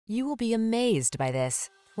You will be amazed by this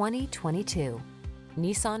 2022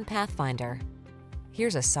 Nissan Pathfinder.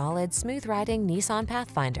 Here's a solid, smooth-riding Nissan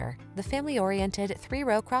Pathfinder, the family-oriented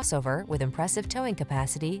three-row crossover with impressive towing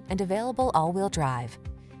capacity and available all-wheel drive.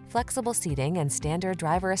 Flexible seating and standard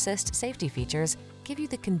driver assist safety features give you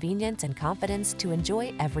the convenience and confidence to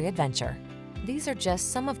enjoy every adventure. These are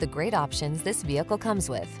just some of the great options this vehicle comes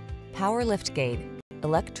with: power liftgate,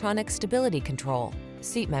 electronic stability control,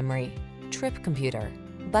 seat memory, trip computer,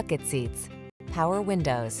 bucket seats, power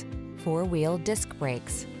windows, four-wheel disc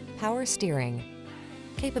brakes, power steering.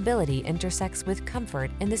 Capability intersects with comfort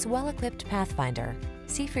in this well-equipped Pathfinder.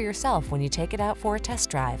 See for yourself when you take it out for a test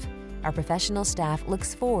drive. Our professional staff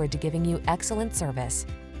looks forward to giving you excellent service.